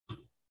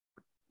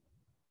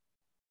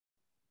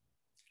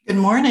Good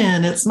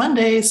morning. It's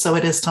Monday, so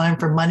it is time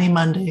for Money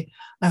Monday.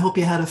 I hope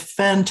you had a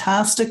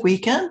fantastic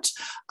weekend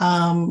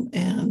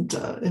and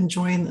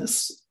enjoying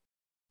this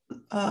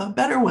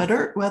better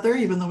weather,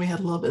 even though we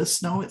had a little bit of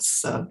snow.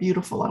 It's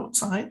beautiful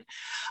outside.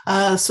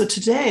 So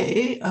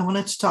today I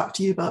wanted to talk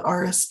to you about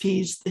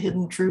RSPs, the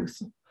hidden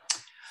truth.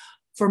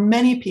 For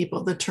many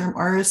people, the term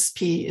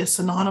RSP is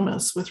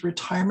synonymous with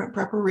retirement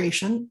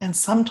preparation and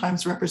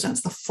sometimes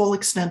represents the full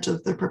extent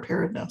of their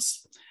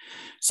preparedness.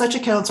 Such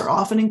accounts are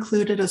often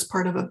included as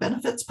part of a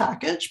benefits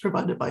package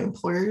provided by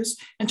employers,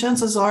 and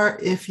chances are,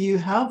 if you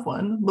have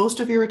one, most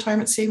of your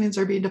retirement savings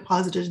are being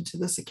deposited into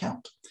this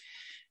account.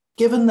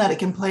 Given that it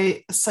can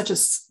play such a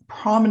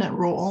prominent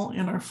role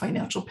in our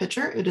financial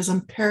picture, it is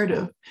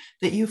imperative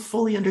that you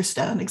fully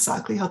understand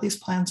exactly how these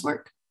plans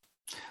work.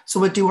 So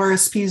what do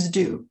RSPs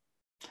do?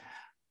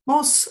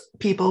 Most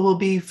people will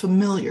be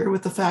familiar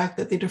with the fact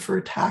that they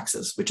defer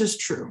taxes, which is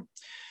true.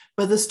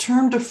 But this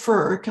term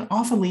defer can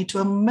often lead to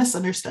a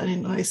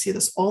misunderstanding, and I see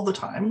this all the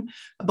time,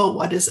 about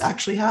what is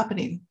actually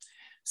happening.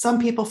 Some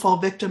people fall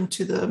victim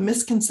to the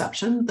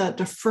misconception that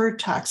deferred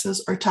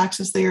taxes are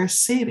taxes they are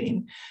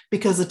saving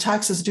because the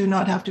taxes do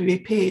not have to be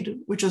paid,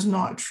 which is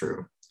not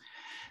true.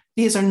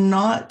 These are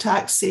not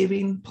tax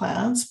saving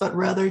plans, but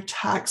rather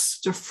tax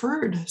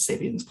deferred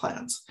savings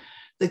plans.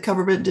 The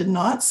government did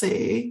not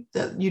say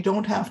that you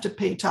don't have to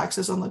pay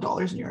taxes on the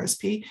dollars in your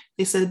RSP.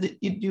 They said that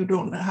you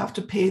don't have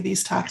to pay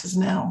these taxes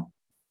now.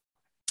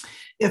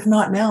 If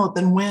not now,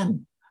 then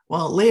when?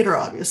 Well, later,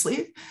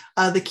 obviously.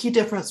 The key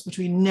difference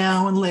between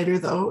now and later,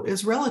 though,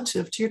 is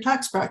relative to your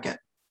tax bracket.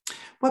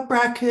 What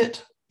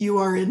bracket you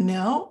are in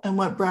now and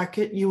what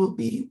bracket you will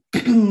be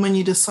when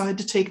you decide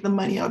to take the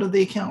money out of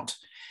the account.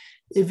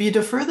 If you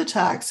defer the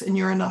tax and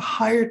you're in a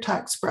higher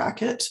tax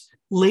bracket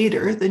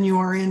later than you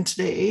are in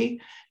today,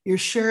 your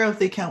share of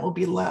the account will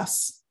be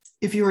less.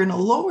 If you're in a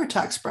lower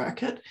tax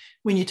bracket,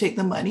 when you take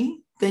the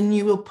money, then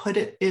you will put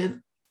it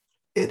in,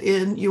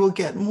 you will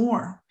get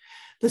more.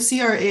 The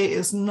CRA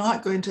is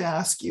not going to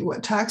ask you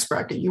what tax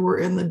bracket you were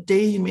in the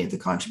day you made the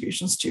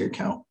contributions to your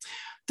account.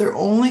 Their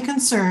only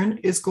concern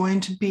is going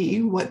to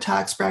be what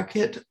tax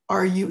bracket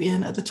are you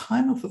in at the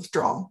time of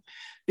withdrawal.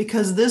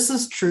 Because this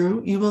is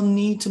true, you will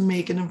need to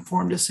make an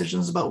informed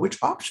decisions about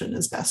which option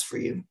is best for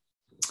you.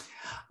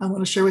 I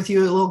want to share with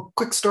you a little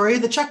quick story,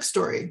 the check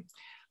story.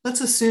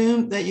 Let's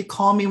assume that you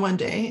call me one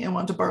day and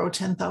want to borrow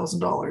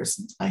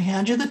 $10,000. I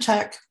hand you the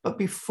check, but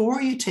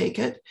before you take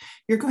it,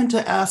 you're going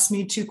to ask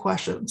me two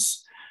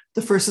questions.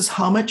 The first is,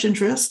 how much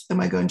interest am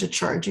I going to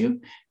charge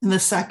you? And the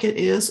second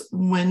is,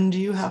 when do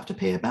you have to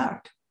pay it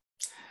back?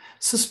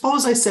 So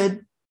suppose I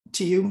said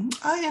to you,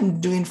 I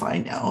am doing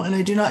fine now and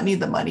I do not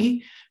need the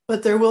money,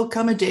 but there will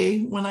come a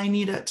day when I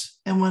need it.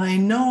 And when I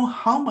know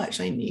how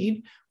much I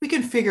need, we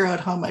can figure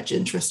out how much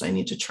interest I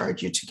need to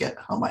charge you to get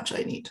how much I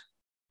need.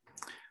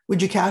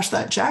 Would you cash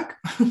that check?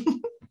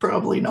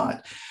 Probably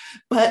not.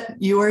 But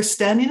you are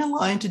standing in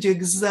line to do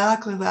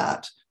exactly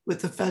that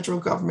with the federal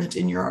government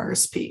in your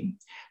RSP.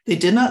 They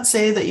did not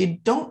say that you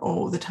don't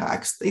owe the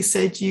tax. They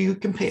said you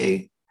can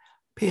pay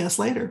us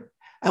later.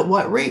 At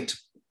what rate?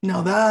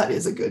 Now that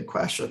is a good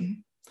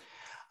question.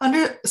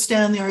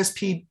 Understand the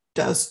RSP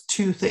does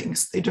two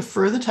things. They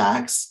defer the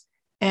tax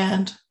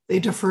and they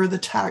defer the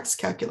tax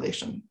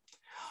calculation.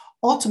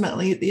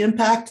 Ultimately, the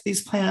impact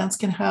these plans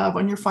can have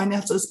on your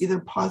finances either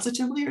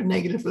positively or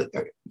negatively,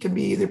 or can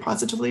be either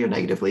positively or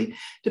negatively,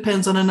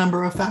 depends on a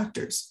number of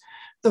factors.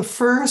 The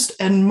first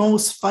and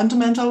most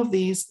fundamental of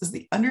these is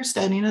the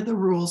understanding of the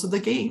rules of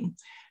the game.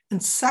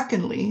 And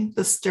secondly,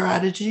 the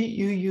strategy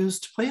you use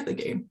to play the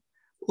game,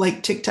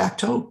 like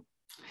tic-tac-toe.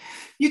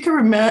 You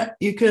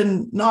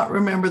may not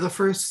remember the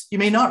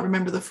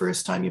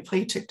first time you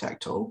played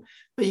tic-tac-toe,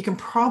 but you can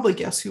probably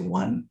guess who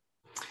won.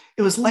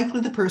 It was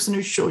likely the person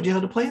who showed you how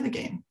to play the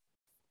game.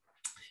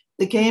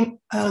 The game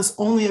has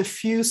only a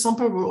few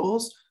simple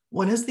rules.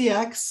 One is the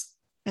X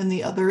and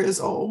the other is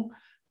O,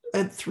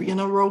 and 3 in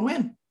a row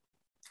win.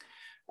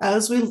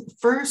 As we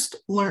first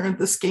learned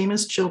this game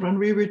as children,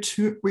 we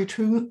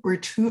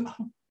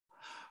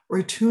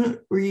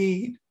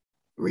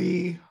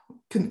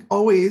can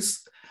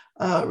always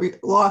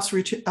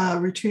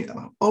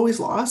always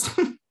lost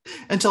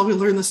until we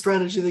learn the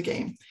strategy of the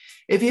game.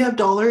 If you have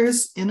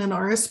dollars in an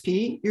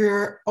RSP,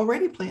 you're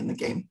already playing the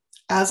game.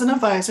 As an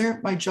advisor,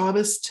 my job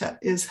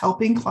is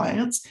helping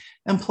clients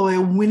employ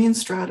a winning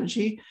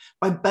strategy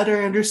by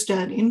better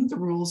understanding the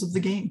rules of the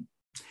game.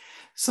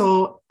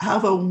 So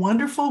have a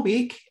wonderful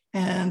week.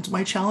 And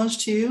my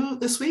challenge to you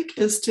this week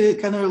is to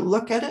kind of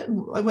look at it.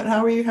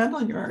 How are you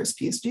handling your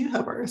RSPs? Do you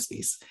have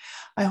RSPs?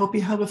 I hope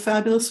you have a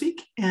fabulous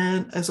week.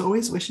 And as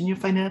always, wishing you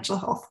financial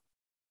health.